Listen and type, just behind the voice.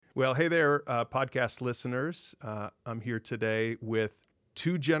Well, hey there, podcast listeners. I'm here today with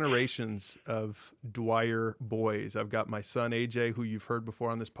two generations of Dwyer boys. I've got my son, AJ, who you've heard before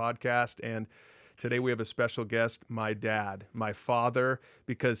on this podcast, and today we have a special guest, my dad, my father,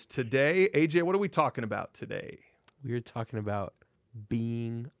 because today, AJ, what are we talking about today? We're talking about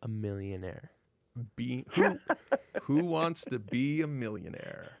being a millionaire. Who wants to be a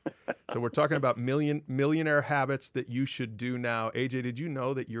millionaire? So we're talking about millionaire habits that you should do now. AJ, did you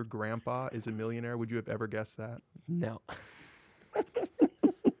know that your grandpa is a millionaire? Would you have ever guessed that? No.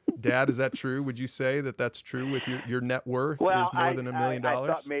 Dad, is that true? Would you say that that's true with your net worth is more than $1 million? I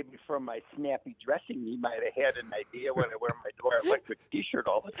thought maybe from my snappy dressing, he might have had an idea when I wear my Dwyer Electric T-shirt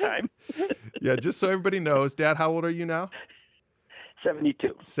all the time. Yeah, just so everybody knows, Dad, how old are you now?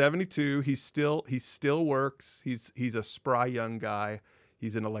 72. 72. He still works. He's a spry young guy.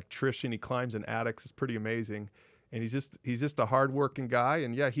 He's an electrician. He climbs in attics. It's pretty amazing. And he's just a hardworking guy.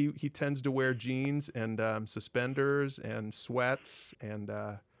 And yeah, he tends to wear jeans and suspenders and sweats and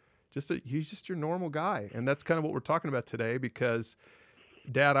he's just your normal guy. And that's kind of what we're talking about today because,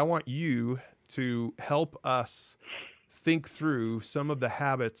 Dad, I want you to help us think through some of the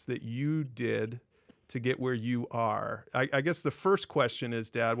habits that you did to get where you are. I guess the first question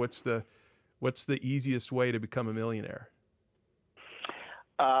is, Dad, what's the easiest way to become a millionaire?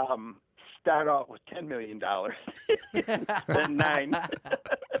 Start off with $10 million, spend $9.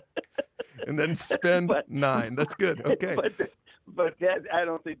 And then spend $9. That's good. Okay. But that, I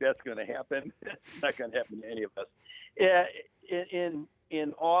don't think that's going to happen. It's not going to happen to any of us. Yeah,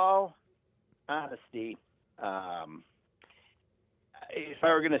 in all honesty, if I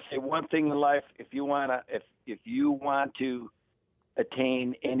were going to say one thing in life, if you want to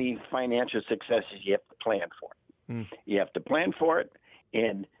attain any financial successes, you have to plan for it. You have to plan for it.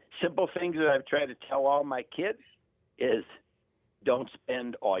 And simple things that I've tried to tell all my kids is don't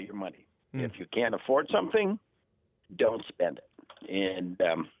spend all your money. If you can't afford something, don't spend it.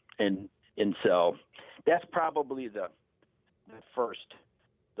 And so that's probably the first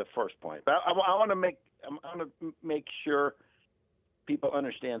point. But I want to make sure people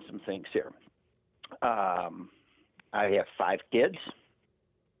understand some things here. I have 5 kids.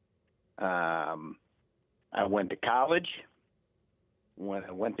 I went to college. When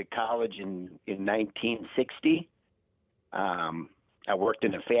I went to college in 1960, I worked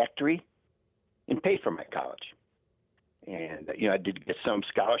in a factory and paid for my college. And, I did get some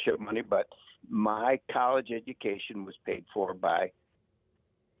scholarship money, but my college education was paid for by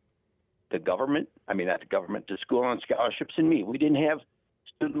the government. I mean, not the government, the school on scholarships and me. We didn't have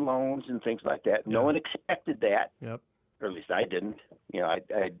student loans and things like that. No one expected that. Yep. Or at least I didn't. I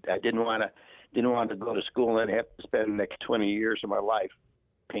didn't want to go to school and have to spend the next 20 years of my life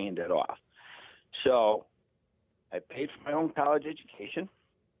paying it off. So I paid for my own college education,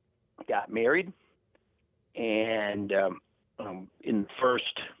 got married, and in the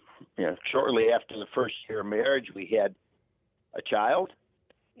first, shortly after the first year of marriage, we had a child,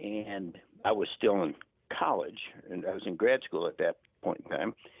 and I was still in college, and I was in grad school at that point in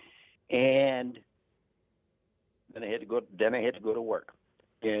time, and then I had to go to work.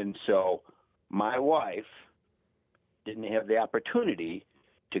 And so my wife didn't have the opportunity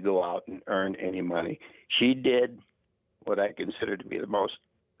to go out and earn any money. She did what I consider to be the most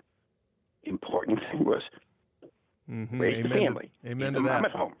important thing was raise the family. Amen to I'm that.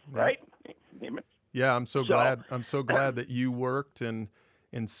 at home, right? Amen. Yeah, I'm so glad that you worked and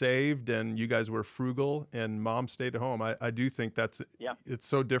saved and you guys were frugal and mom stayed at home. I do think it's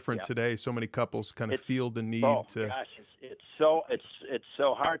so different today. So many couples kind of feel the need to. Gosh, it's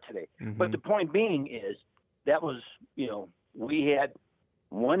so hard today. Mm-hmm. But the point being is that was, we had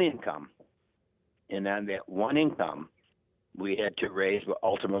one income, and on that one income, we had to raise what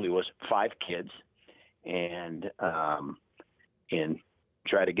ultimately was 5 kids, and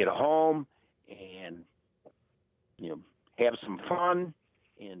try to get a home, and have some fun,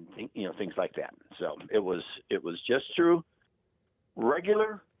 and things like that. So it was just through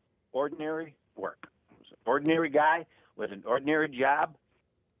regular, ordinary work. I was an ordinary guy with an ordinary job.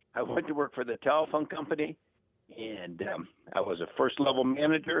 I went to work for the telephone company, and I was a first-level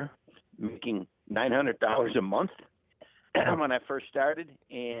manager, making $900 a month when I first started.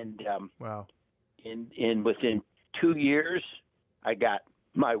 And wow! And within 2 years, I got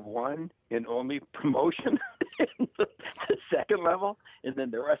my one and only promotion to second level, and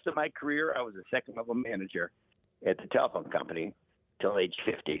then the rest of my career, I was a second-level manager at the telephone company till age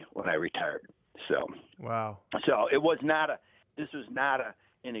 50 when I retired. So wow! So it was not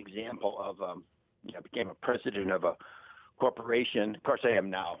an example of I became a president of a corporation. Of course, I am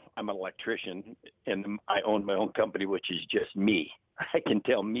now. I'm an electrician, and I own my own company, which is just me. I can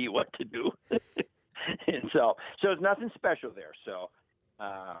tell me what to do. And so there's nothing special there. So,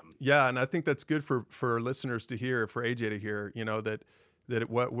 yeah, and I think that's good for listeners to hear, for AJ to hear, you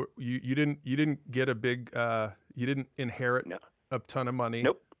didn't get a big, you didn't inherit no. a ton of money.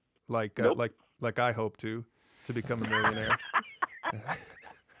 Nope. Like Nope. like I hope to become a millionaire.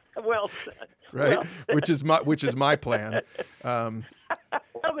 Well said. Right. Well said. Which is my plan. Well,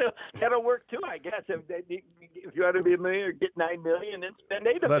 that'll work too, I guess. If you want to be a millionaire, get $9 million and spend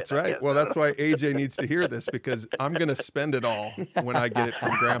 $8 of it. That's right. Well, that's why AJ needs to hear this, because I'm going to spend it all when I get it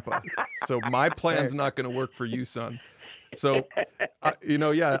from Grandpa. So my plan's not going to work for you, son. So,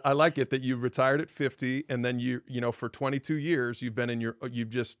 I like it that you retired at 50, and then for 22 years you've been if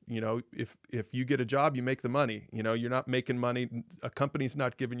you get a job, you make the money. You're not making money. A company's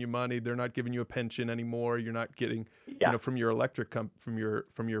not giving you money. They're not giving you a pension anymore. You're not getting, from your electric from your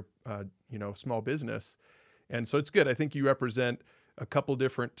small business, and so it's good. I think you represent a couple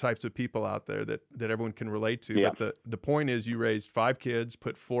different types of people out there that everyone can relate to. Yeah. But the point is, you raised 5 kids,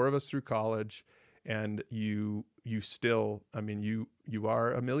 put 4 of us through college, and you still, you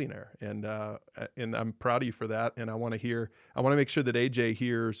are a millionaire, and I'm proud of you for that. And I want to make sure that AJ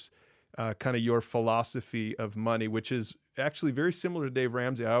hears kind of your philosophy of money, which is actually very similar to Dave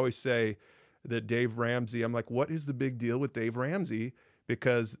Ramsey. I always say that Dave Ramsey, I'm like, what is the big deal with Dave Ramsey?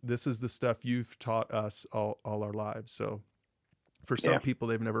 Because this is the stuff you've taught us all our lives. So for some people,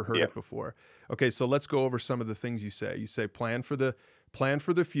 they've never heard it before. Okay, so let's go over some of the things you say. You say plan for the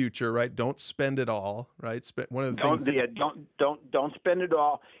future, right? Don't spend it all, right? One of the things. Don't spend it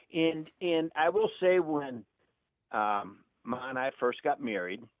all. And I will say, when Ma and I first got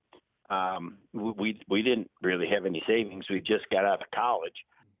married, we didn't really have any savings. We just got out of college,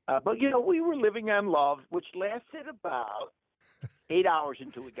 but we were living on love, which lasted about 8 hours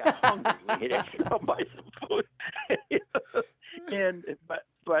until we got hungry. We had to go buy some food.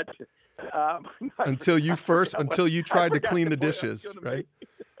 Until you tried to clean the dishes, right?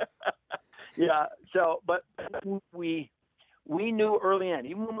 Yeah. So, but we knew early on,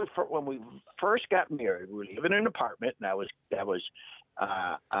 even when we first got married, we were living in an apartment, and I was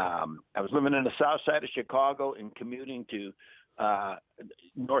living in the south side of Chicago and commuting to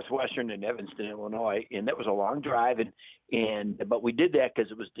Northwestern in Evanston, Illinois, and that was a long drive, but we did that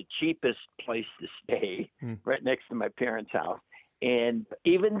because it was the cheapest place to stay, right next to my parents' house. And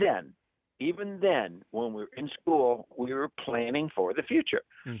even then, when we were in school, we were planning for the future.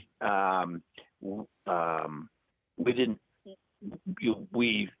 We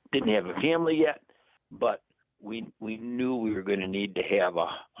didn't have a family yet, but we knew we were going to need to have a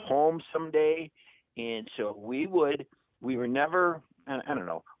home someday, and so we were never,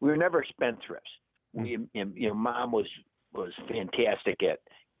 we were never spendthrifts. Mom was fantastic at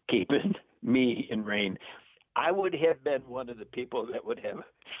keeping me in rein. I would have been one of the people that would have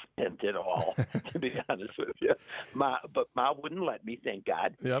spent it all, to be honest with you. But Ma wouldn't let me, thank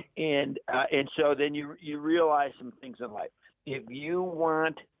God. Yep. And so then you realize some things in life. If you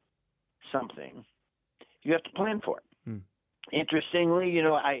want something, you have to plan for it. Interestingly,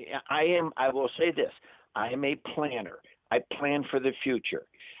 I will say this: I am a planner. I plan for the future.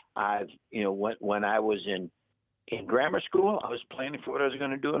 When I was in grammar school, I was planning for what I was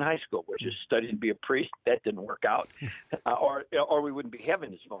going to do in high school, which is study to be a priest. That didn't work out, or we wouldn't be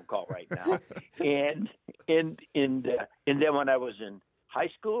having this phone call right now. and then when I was in high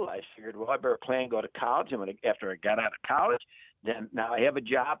school, I figured, well, I better plan to go to college. And after I got out of college, then now I have a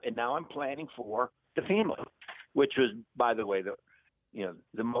job, and now I'm planning for the family, which was, by the way,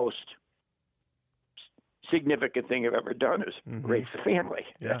 the most significant thing I've ever done is raise the family.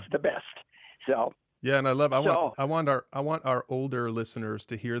 Yeah. That's the best. So. Yeah, and I want our older listeners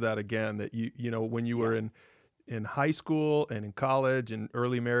to hear that again, that when you were in high school and in college and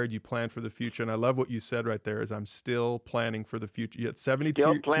early marriage, you planned for the future. And I love what you said right there, is I'm still planning for the future. You're at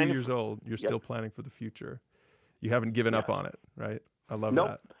 72 years old, you're still planning for the future. You haven't given up on it, right? I love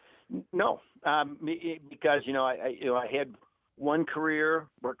that. No, because I had one career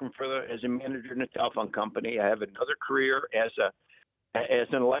working as a manager in a telephone company. I have another career as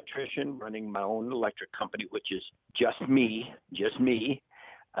an electrician running my own electric company, which is just me.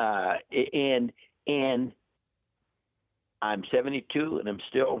 And I'm 72 and I'm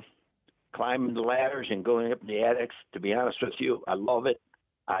still climbing the ladders and going up the attics. To be honest with you, I love it.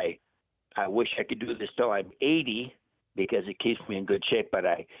 I wish I could do this till I'm 80 because it keeps me in good shape, but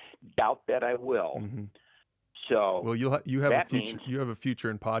I doubt that I will. Mm-hmm. So, well, you have a future. You have a future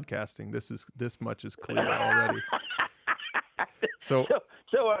in podcasting. This much is clear already. So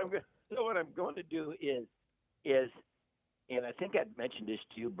what I'm going to do is and I think I'd mentioned this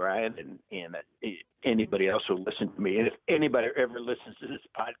to you, Brian, and anybody else who listens to me, and if anybody ever listens to this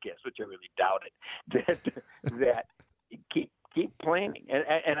podcast, which I really doubt it, that keep planning.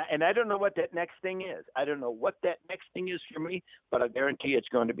 And I don't know what that next thing is. I don't know what that next thing is for me, but I guarantee you it's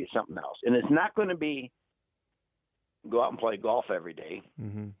going to be something else. And it's not going to be go out and play golf every day,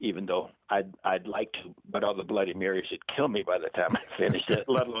 even though I'd like to, but all the Bloody Marys would kill me by the time I finish it,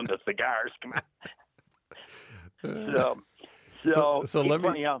 let alone the cigars. Come on. So let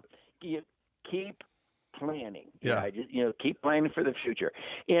me keep planning. Yeah. Keep planning for the future.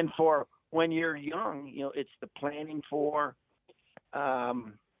 And for when you're young, it's the planning for a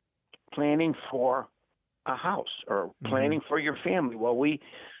house or planning for your family. Well, when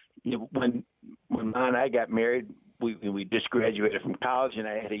Ma and I got married, we just graduated from college, and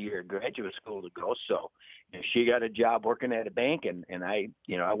I had a year of graduate school to go. So she got a job working at a bank, and I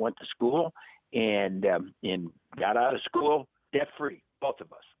went to school and got out of school debt free, both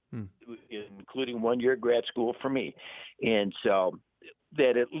of us, including 1 year grad school for me. And so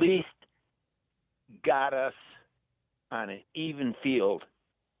that at least got us on an even field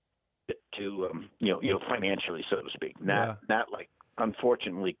to financially, so to speak. Not like,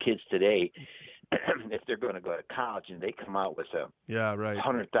 unfortunately, kids today, if they're going to go to college and they come out with a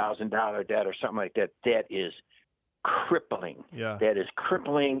 $100,000 debt or something like that, that is crippling. Yeah. That is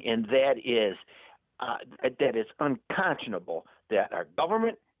crippling, and that is unconscionable that our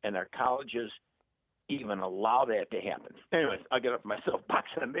government and our colleges even allow that to happen. Anyways, I'll get off my soapbox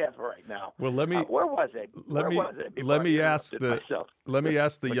on that right now. Well, let me. Where was I? Let me ask the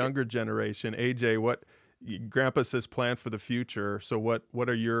Okay. younger generation, AJ. What Grandpa says, plan for the future. So what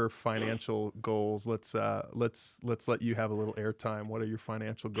are your financial goals? Let's let you have a little airtime. What are your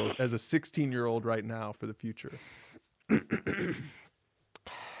financial goals as a 16-year-old right now for the future?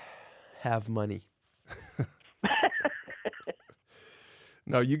 Have money.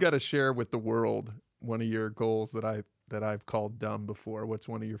 No, you got to share with the world one of your goals that I've called dumb before. What's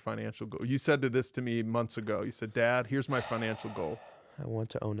one of your financial goals? You said this to me months ago. You said, Dad, here's my financial goal. I want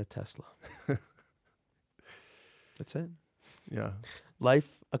to own a Tesla. That's it. Yeah.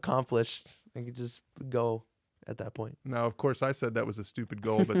 Life accomplished. I could just go at that point. Now, of course, I said that was a stupid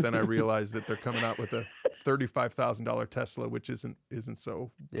goal, but then I realized that they're coming out with a $35,000 Tesla, which isn't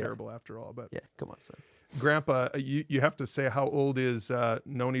so terrible after all. But yeah, come on, son. Grandpa, you have to say, how old is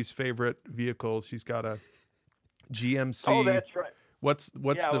Noni's favorite vehicle? She's got a GMC. Oh, that's right. What's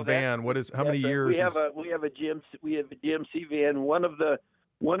the van? How many years? We have a GMC van. One of the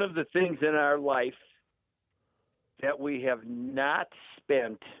things in our life that we have not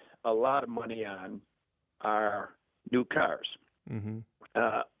spent a lot of money on are new cars. Mm-hmm.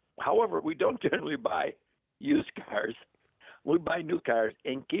 However, we don't generally buy used cars. We buy new cars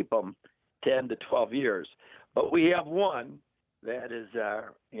and keep them 10 to 12 years. But we have one that is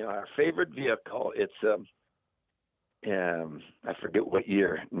our favorite vehicle. It's I forget what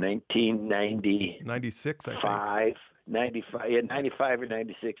year, 1990. 96, I think. 95 or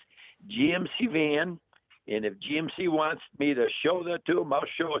 96. GMC van. And if GMC wants me to show that to them, I'll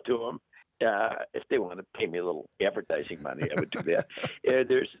show it to them. If they want to pay me a little advertising money, I would do that.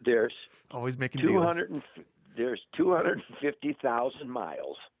 There's always making deals. There's 250,000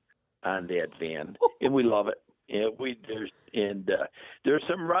 miles on that van, and we love it. And there's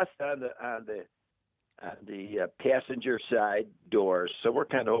some rust on the passenger side doors, so we're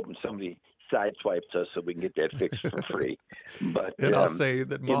kind of hoping somebody sideswipes us so we can get that fixed for free. But and I'll say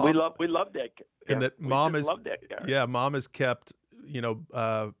that Mom, we love that. And that Mom is love that car. Yeah, Mom has kept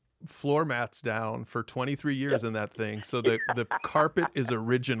floor mats down for 23 years in that thing, so the carpet is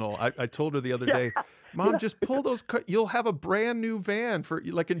original. I told her the other day, Mom, just pull those. You'll have a brand new van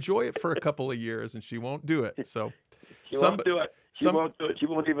enjoy it for a couple of years, and she won't do it. So she won't do it. She won't do it. She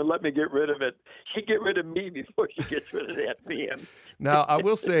won't even let me get rid of it. She'd get rid of me before she gets rid of that van. Now, I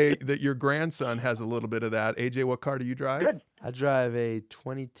will say that your grandson has a little bit of that. AJ, what car do you drive? Good. I drive a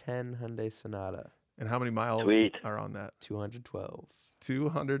 2010 Hyundai Sonata. And how many miles are on that? 212.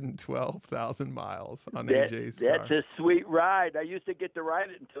 212,000 miles on AJ's car. That's a sweet ride. I used to get to ride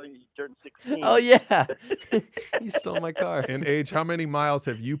it until you turned 16. Oh, yeah. You stole my car. And Age, how many miles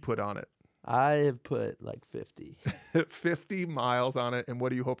have you put on it? I have put like 50. 50 miles on it. And what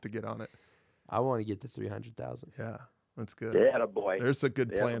do you hope to get on it? I want to get to 300,000. Yeah, that's good. Attaboy. There's a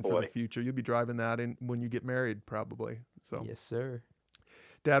good plan for the future. You'll be driving that when you get married, probably. So. Yes, sir.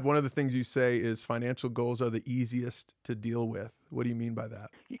 Dad, one of the things you say is financial goals are the easiest to deal with. What do you mean by that?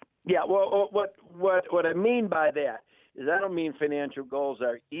 Yeah, well, what I mean by that is I don't mean financial goals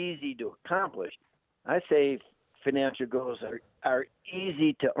are easy to accomplish. I say financial goals are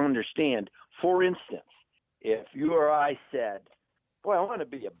easy to understand. For instance, if you or I said, boy, I want to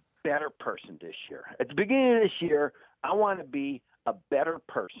be a better person this year. At the beginning of this year, I want to be a better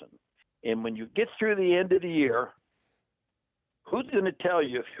person. And when you get through the end of the year, who's going to tell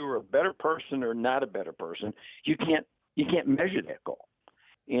you if you were a better person or not a better person? You can't measure that goal.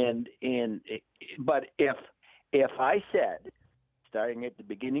 But if I said, starting at the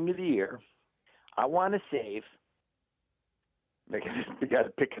beginning of the year, I want to save, you got to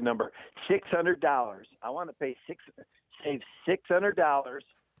pick a number, $600. I want to save $600.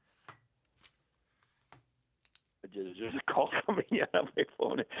 There's a call coming in on my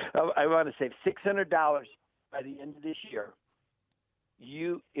phone. I want to save $600 by the end of this year.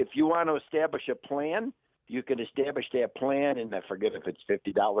 If you want to establish a plan, you can establish that plan, and I forget if it's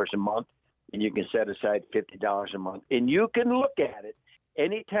 $50 a month, and you can set aside $50 a month, and you can look at it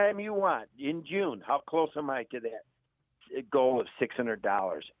anytime you want in June. How close am I to that goal of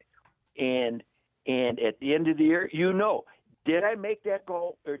 $600? And at the end of the year, did I make that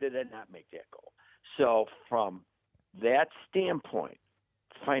goal or did I not make that goal? So from that standpoint,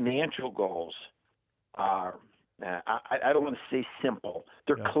 financial goals are, I don't want to say simple.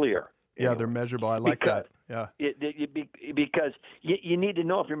 They're clear. Yeah, they're measurable. I like that. Yeah. Because you need to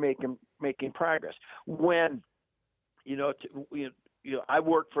know if you're making progress. When, I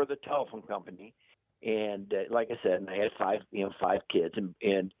worked for the telephone company, and like I said, and I had five kids,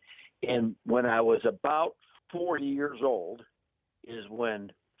 and when I was about 40 years old is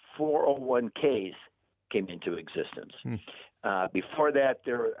when 401ks came into existence. Before that,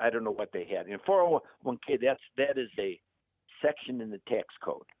 I don't know what they had. 401k, that is a section in the tax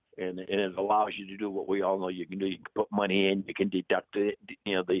code, and it allows you to do what we all know you can do. You can put money in, you can deduct it,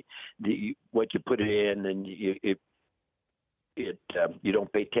 what you put it in, and you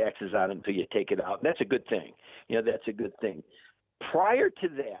don't pay taxes on it until you take it out. And that's a good thing. That's a good thing. Prior to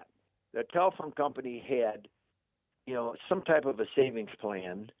that, the telephone company had, some type of a savings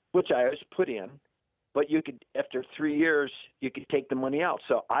plan, which I always put in, but you could, after 3 years, you could take the money out.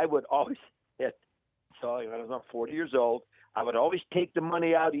 So I would always, when I was 40 years old, I would always take the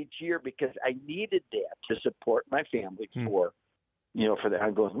money out each year because I needed that to support my family for the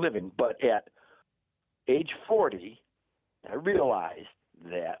ongoing living. But at age 40, I realized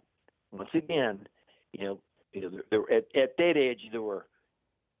that once again, at that age, there were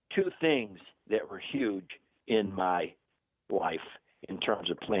two things that were huge in my life in terms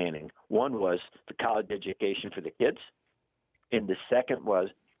of planning. One was the college education for the kids, and the second was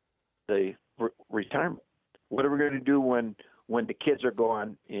the retirement. What are we going to do when the kids are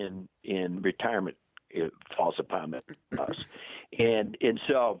gone in retirement? It falls upon us, and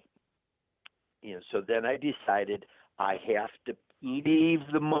so so then I decided I have to leave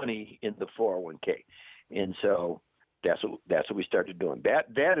the money in the 401k, and so that's what we started doing.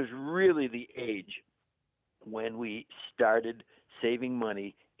 That is really the age when we started saving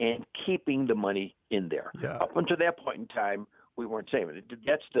money and keeping the money in there. Yeah. Up until that point in time, we weren't saving it.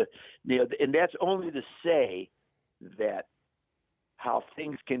 That's and that's only to say that how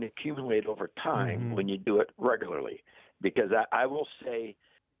things can accumulate over time when you do it regularly. Because I will say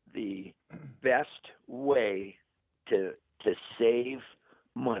the best way to save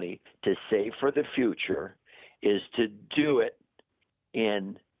money, to save for the future, is to do it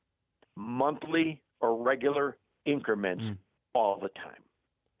in monthly or regular increments all the time.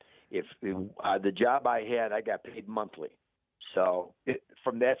 If the job I had, I got paid monthly. So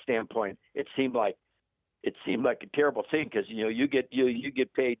from that standpoint, it seemed like a terrible thing because you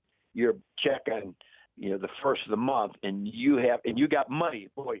get paid your check on the first of the month, and you got money.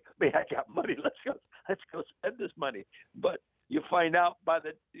 Boy, man, I got money. Let's go spend this money. But you find out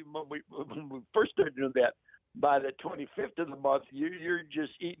when we first started doing that, by the 25th of the month, you're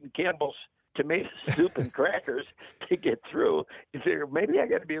just eating Campbell's tomato soup and crackers to get through. You figure maybe I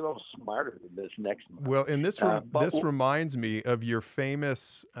got to be a little smarter than this next month. Well, and this reminds me of your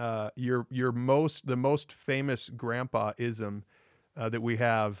famous, the most famous grandpa-ism that we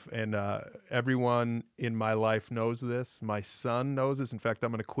have, and everyone in my life knows this. My son knows this. In fact,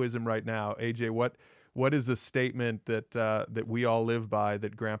 I'm going to quiz him right now. AJ, what is the statement that we all live by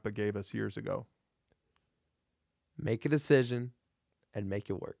that Grandpa gave us years ago? Make a decision and make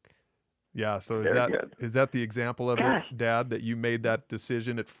it work. Yeah, so Good. is that the example of it, Dad, that you made that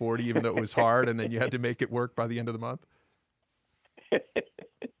decision at 40, even though it was hard, and then you had to make it work by the end of the month?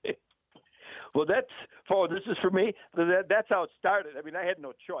 Well, this is for me. That's how it started. I mean, I had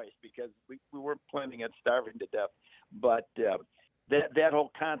no choice because we weren't planning on starving to death. But that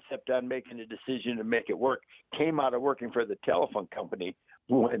whole concept on making a decision to make it work came out of working for the telephone company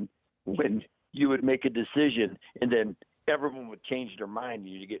when you would make a decision and then everyone would change their mind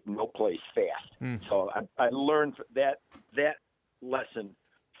and you get no place fast. Mm. So I learned that lesson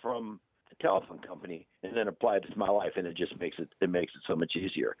from the telephone company and then applied it to my life, and it just makes it so much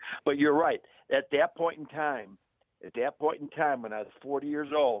easier. But you're right. At that point in time, when I was 40 years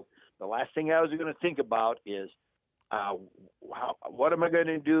old, the last thing I was going to think about is what am I going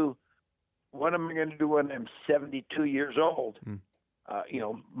to do? What am I going to do when I'm 72 years old? Mm.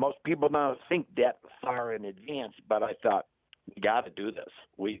 Most people don't think that far in advance, but I thought, we got to do this.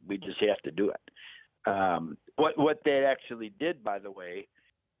 We just have to do it. What they actually did, by the way,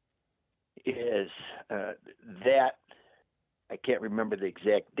 is that I can't remember the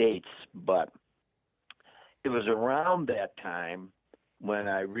exact dates, but it was around that time when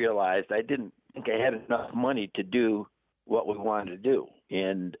I realized I didn't think I had enough money to do what we wanted to do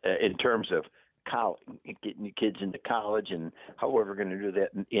in terms of college, getting the kids into college and how we're going to do that.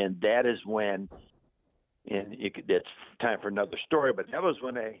 And that is when, that's time for another story, but that was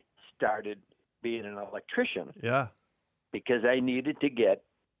when I started being an electrician. Yeah. Because I needed to get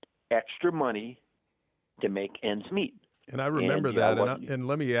extra money to make ends meet. And I remember that. And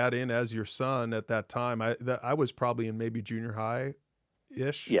let me add in, as your son at that time, I was probably in maybe junior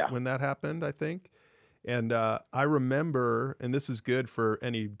high-ish when that happened, I think. And I remember, and this is good for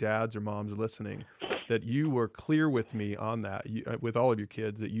any dads or moms listening, that you were clear with me on that, with all of your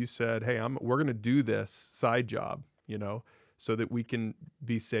kids, that you said, hey, we're going to do this side job, so that we can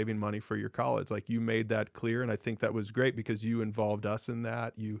be saving money for your college. Like, you made that clear, and I think that was great because you involved us in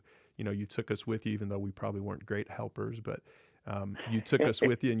that. You took us with you, even though we probably weren't great helpers, but you took us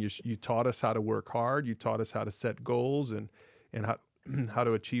with you, and you taught us how to work hard. You taught us how to set goals and how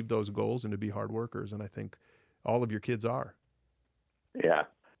to achieve those goals and to be hard workers. And I think all of your kids are. Yeah.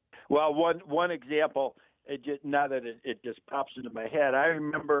 Well, one example, now that it just pops into my head, I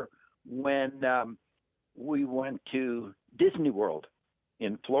remember when we went to Disney World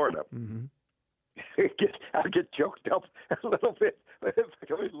in Florida. Mm-hmm. I get choked up a little bit. I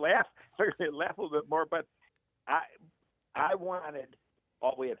could laugh a little bit more, but I wanted.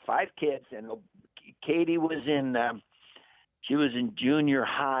 We had 5 kids, and Katie was in. She was in junior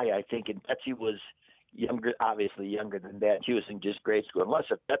high, I think, and Betsy was obviously younger than that. She was in just grade school, unless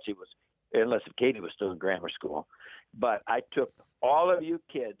if Katie was still in grammar school. But I took all of you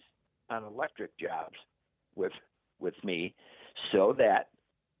kids on electric jobs with me, so that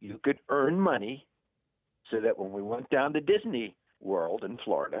you could earn money, so that when we went down to Disney World in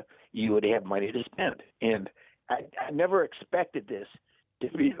Florida, you would have money to spend. And I never expected this to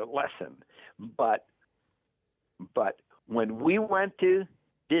be the lesson, but when we went to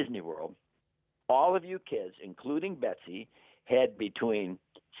Disney World, all of you kids, including Betsy, had between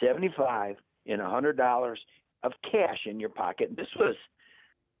 $75 and $100 of cash in your pocket. And this was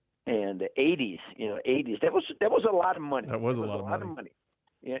in the 80s. 80s. That was a lot of money. That was a lot of money.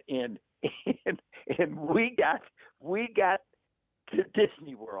 And we got to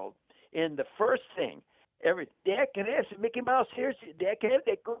Disney World, and the first thing, Dad, can I have some Mickey Mouse ears? Dad, can I have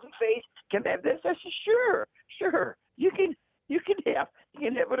that goofy face? Can I have this? I said, sure. You can have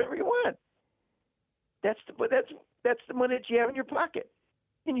whatever you want. That's the money that you have in your pocket.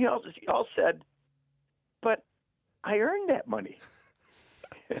 And you all said, but I earned that money.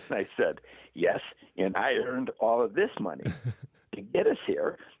 And I said, yes, and I earned all of this money to get us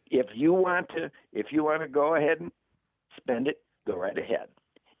here. If you want to go ahead and spend it, go right ahead.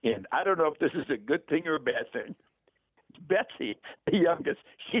 And I don't know if this is a good thing or a bad thing. Betsy, the youngest,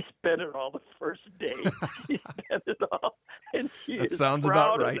 she spent it all the first day. She spent it all, and that sounds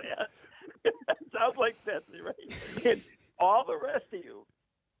about right. That sounds like Betsy, right? And all the rest of you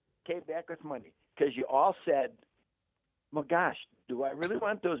came back with money because you all said, "Well, gosh, do I really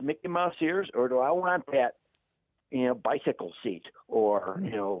want those Mickey Mouse ears, or do I want that, bicycle seat, or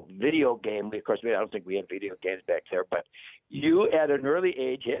video game?" Of course, I don't think we had video games back there, but you at an early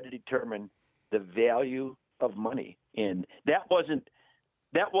age had to determine the value of money, and that wasn't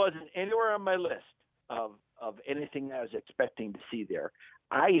anywhere on my list of anything I was expecting to see there.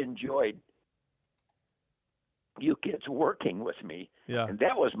 I enjoyed you kids working with me, and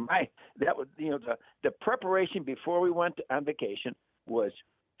that was the preparation before we went on vacation was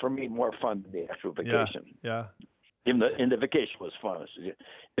for me more fun than the actual vacation. Yeah. And the vacation was fun.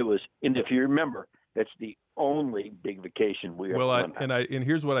 It was, and if you remember, that's the only big vacation we ever went on. And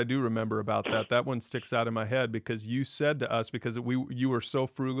here's what I do remember about that. That one sticks out in my head because you said to us, because you were so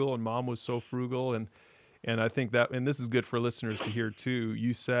frugal and Mom was so frugal, and I think that, and this is good for listeners to hear too.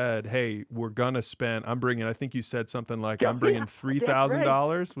 You said, "Hey, we're gonna spend." I think you said something like, "I'm bringing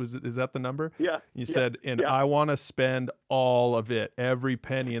 $3,000." Is that the number? Yeah. You said, I want to spend all of it, every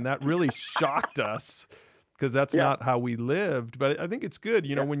penny, and that really shocked us. because that's Yeah. not how we lived. But I think it's good.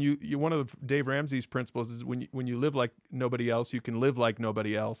 You know, Yeah. when you one of Dave Ramsey's principles is when you live like nobody else, you can live like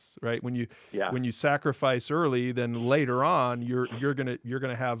nobody else, right? When Yeah. you sacrifice early, then later on you're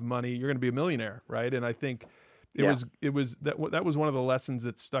gonna have money. You're gonna be a millionaire, right? And I think it Yeah. was that was one of the lessons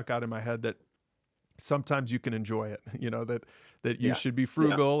that stuck out in my head, that sometimes you can enjoy it. You know, that you Yeah. should be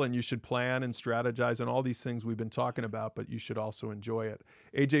frugal and you should plan and strategize and all these things we've been talking about, but you should also enjoy it.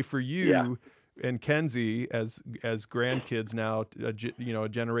 AJ, for you. Yeah. And Kenzie, as grandkids now, a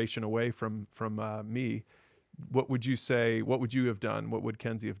generation away from me, what would you say? What would you have done? What would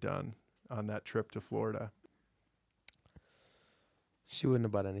Kenzie have done on that trip to Florida? She wouldn't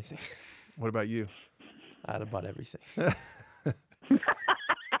have bought anything. What about you? I'd have bought everything.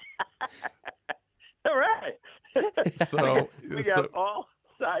 All right. So we got all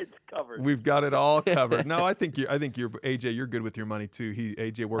sides covered. we've got it all covered. No, I think you're AJ. You're good with your money too.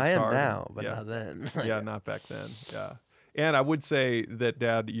 AJ works I am hard. now, but yeah. not then. Yeah, not back then. Yeah. And I would say that,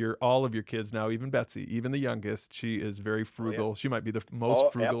 Dad, all of your kids now, even Betsy, even the youngest, she is very frugal. Oh, yeah. She might be the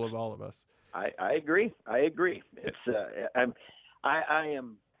most frugal of all of us. I agree. It's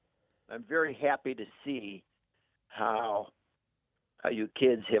I'm very happy to see how you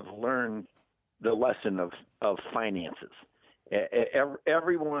kids have learned the lesson of finances.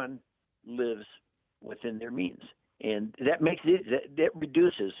 Everyone lives within their means, and that makes that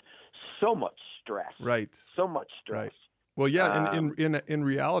reduces so much stress. Right. So much stress. Right. Well, yeah, in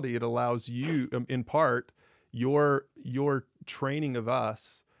reality, it allows you, in part, your training of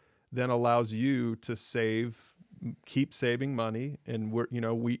us then allows you to keep saving money, and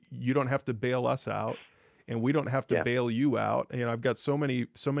you don't have to bail us out, and we don't have to bail you out. You know, I've got so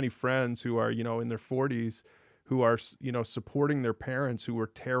many friends who are in their 40s who are supporting their parents who are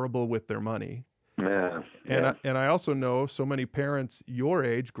terrible with their money. Yeah. And I also know so many parents your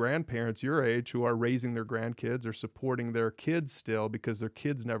age, grandparents your age, who are raising their grandkids or supporting their kids still because their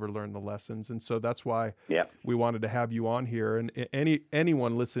kids never learned the lessons. And so that's why we wanted to have you on here. And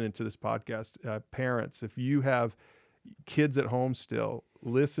anyone listening to this podcast, parents, if you have kids at home still,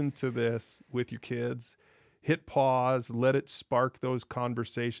 listen to this with your kids. Hit pause, let it spark those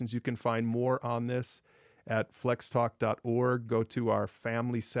conversations. You can find more on this at flextalk.org. Go to our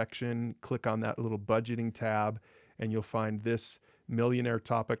family section, click on that little budgeting tab, and you'll find this millionaire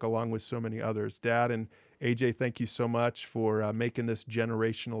topic along with so many others. Dad and AJ, thank you so much for making this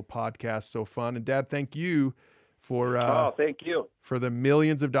generational podcast so fun. And Dad, thank you for thank you for the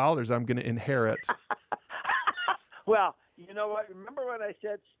millions of dollars I'm going to inherit. Well, you know what? Remember when I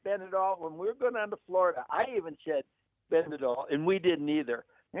said spend it all? When we were going down to Florida, I even said spend it all, and we didn't either.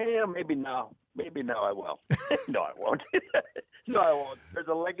 Yeah, maybe now. Maybe now I will. No, I won't. No, I won't. There's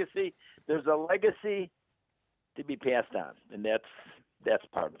a legacy. There's a legacy to be passed on, and that's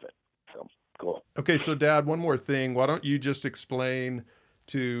part of it. So cool. Okay, so Dad, one more thing. Why don't you just explain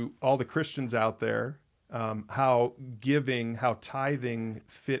to all the Christians out there how tithing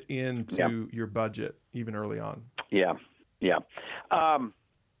fit into your budget even early on? Yeah.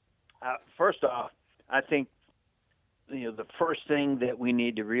 First off, I think the first thing that we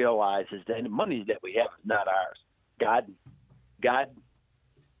need to realize is that the money that we have is not ours. God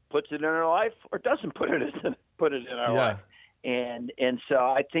puts it in our life or doesn't put it in our life. And so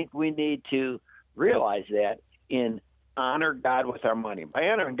I think we need to realize that and honor God with our money. By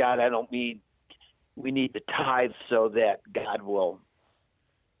honoring God, I don't mean we need to tithe so that God will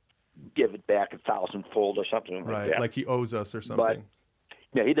give it back 1,000-fold or something like that. Like he owes us or something.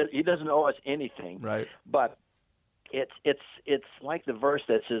 But he doesn't owe us anything. Right. But it's like the verse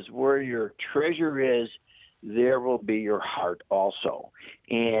that says, "Where your treasure is, there will be your heart also."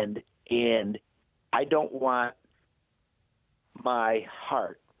 And I don't want my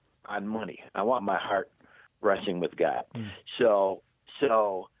heart on money. I want my heart resting with God. So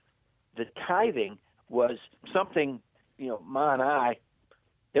the tithing was something, Ma and I,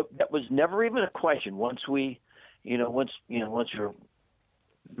 that was never even a question. Once you're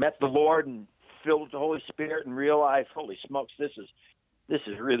met the Lord and filled with the Holy Spirit and realized, holy smokes, this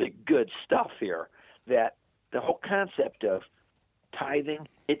is really good stuff here. That the whole concept of tithing,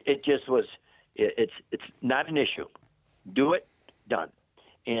 it just was, it's not an issue. Do it, done.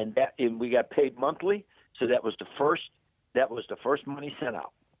 And we got paid monthly, so that was the first money sent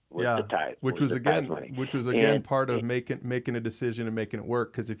out. The tithe, which was again part of making a decision and making it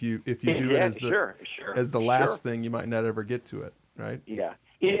work. Because if you do it as the last thing, you might not ever get to it, right? Yeah.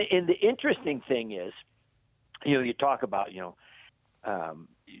 And the interesting thing is, you talk about, are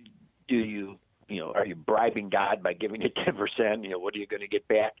you bribing God by giving it 10%? What are you going to get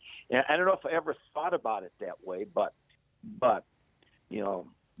back? And I don't know if I ever thought about it that way, but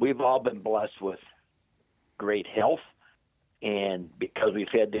we've all been blessed with great health. And because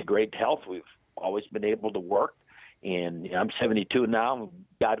we've had the great health, we've always been able to work. And I'm 72 now.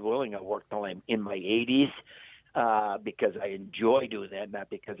 God willing, I'll work till I'm in my 80s because I enjoy doing that, not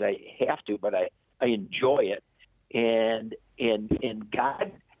because I have to, but I enjoy it. And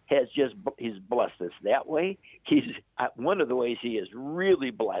God has he's blessed us that way. One of the ways he has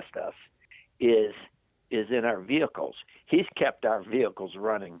really blessed us is in our vehicles. He's kept our vehicles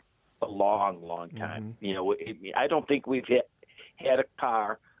running a long, long time. Mm-hmm. I don't think we've had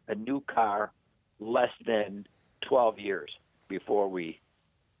a new car, less than 12 years before we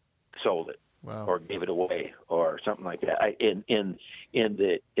sold it. Wow. Or gave it away or something like that. In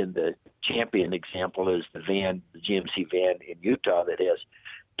the Champion example is the GMC van in Utah that has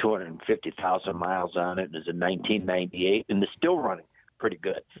 250,000 miles on it and is a 1998 and is still running pretty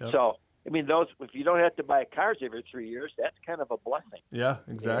good. Yep. So, I mean, if you don't have to buy cars every 3 years, that's kind of a blessing. Yeah,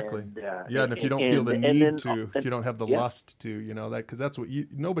 exactly. And, and if you don't feel the need if you don't have the lust to, because that's what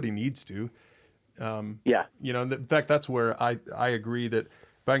nobody needs to. In fact, that's where I agree that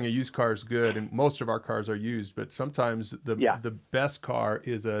buying a used car is good, and most of our cars are used, but sometimes the best car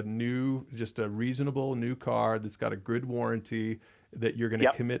is just a reasonable new car that's got a good warranty that you're going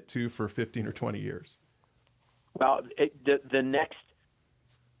to commit to for 15 or 20 years. Well, the next,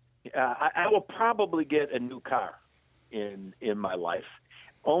 I will probably get a new car in my life,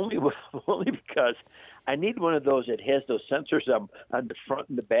 only because I need one of those that has those sensors on the front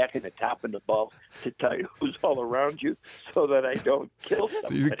and the back and the top and the above to tell you who's all around you so that I don't kill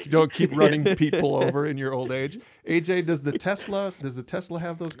somebody. So you don't keep running people over in your old age. AJ, does the Tesla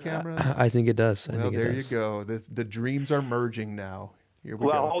have those cameras? I think it does. There you go. The dreams are merging now. Here we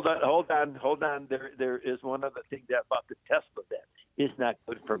go. Hold on. There is one other thing about the Tesla that is not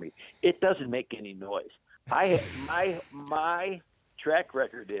good for me. It doesn't make any noise. My track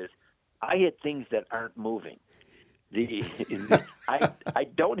record is I hit things that aren't moving. I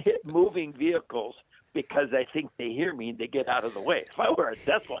don't hit moving vehicles because I think they hear me and they get out of the way. If I drive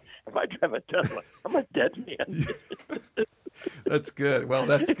a Tesla, I'm a dead man. That's good. Well,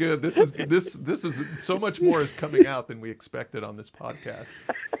 that's good. This is so much more is coming out than we expected on this podcast.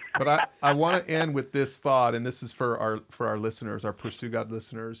 But I want to end with this thought, and this is for our listeners, our Pursue God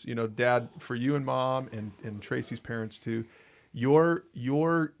listeners. Dad, for you and Mom and Tracy's parents too, your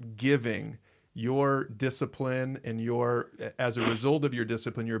giving, your discipline, and as a result of your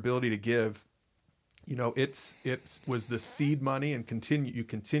discipline, your ability to give, it was the seed money, and you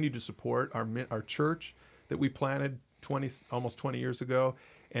continue to support our church that we planted almost 20 years ago,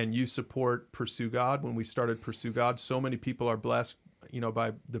 and you support Pursue God. When we started Pursue God, so many people are blessed,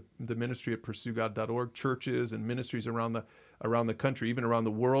 by the ministry at pursuegod.org. Churches and ministries around the country, even around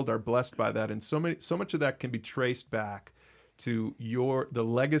the world, are blessed by that, and so much of that can be traced back to the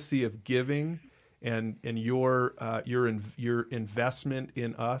legacy of giving and your investment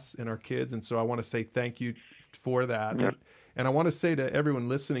in us and our kids. And so I want to say thank you for that. Yeah. And I want to say to everyone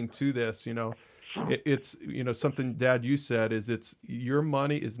listening to this, it's something, Dad, you said is your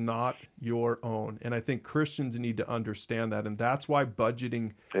money is not your own. And I think Christians need to understand that. And that's why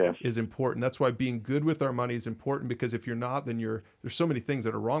budgeting is important. That's why being good with our money is important, because if you're not, then there's so many things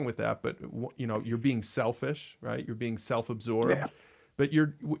that are wrong with that. But you're being selfish, right? You're being self-absorbed. Yeah. But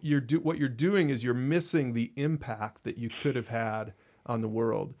what you're doing is you're missing the impact that you could have had on the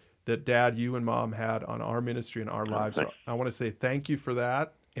world that Dad, you and Mom had on our ministry and our lives. So I want to say thank you for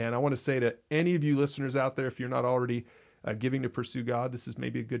that. And I want to say to any of you listeners out there, if you're not already giving to Pursue God, this is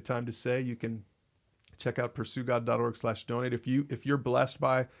maybe a good time to say. You can check out pursuegod.org/donate. If you're blessed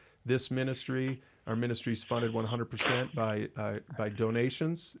by this ministry, our ministry is funded 100% by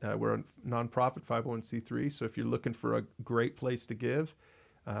donations. We're a nonprofit 501c3. So if you're looking for a great place to give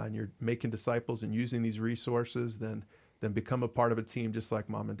and you're making disciples and using these resources, then become a part of a team just like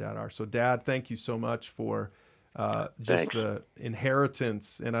Mom and Dad are. So Dad, thank you so much for just the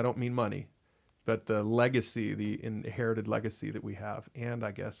inheritance, and I don't mean money, but the legacy, the inherited legacy that we have. And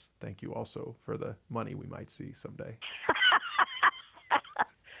I guess thank you also for the money we might see someday.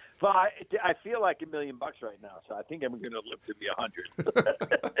 Well, I feel like $1 million right now, so I think I'm going to live to be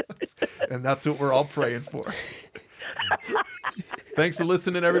 100. And that's what we're all praying for. Thanks for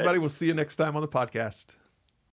listening, everybody. We'll see you next time on the podcast.